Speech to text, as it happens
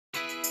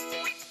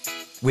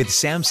With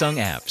Samsung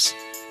Apps,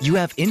 you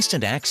have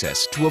instant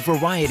access to a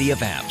variety of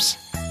apps,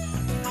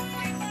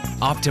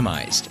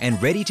 optimized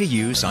and ready to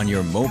use on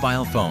your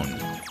mobile phone.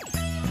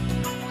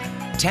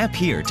 Tap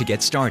here to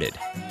get started.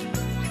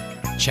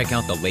 Check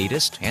out the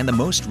latest and the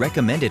most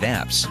recommended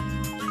apps,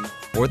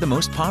 or the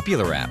most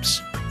popular apps,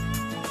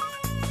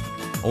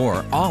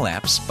 or all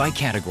apps by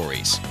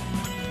categories.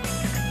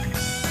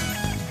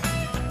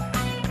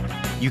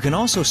 You can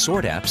also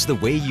sort apps the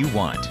way you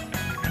want.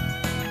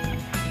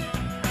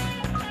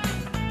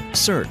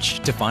 Search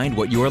to find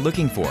what you are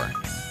looking for.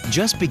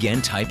 Just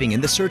begin typing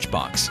in the search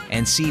box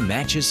and see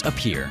matches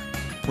appear.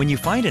 When you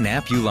find an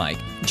app you like,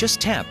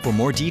 just tap for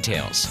more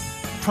details.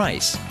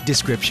 Price,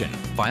 description,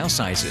 file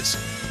sizes,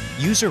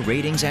 user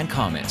ratings and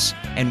comments,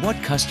 and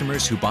what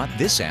customers who bought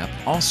this app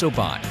also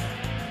bought.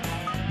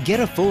 Get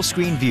a full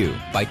screen view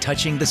by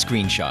touching the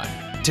screenshot.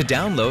 To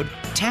download,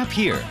 tap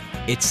here.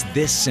 It's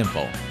this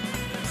simple.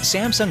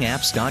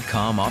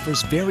 samsungapps.com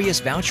offers various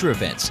voucher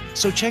events,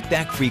 so check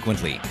back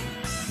frequently.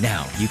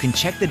 Now you can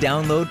check the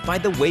download by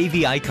the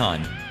wavy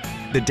icon.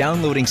 The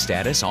downloading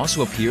status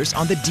also appears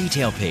on the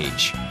detail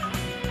page.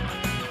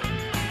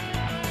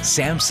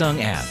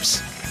 Samsung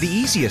Apps, the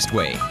easiest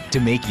way to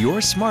make your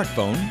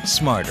smartphone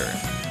smarter.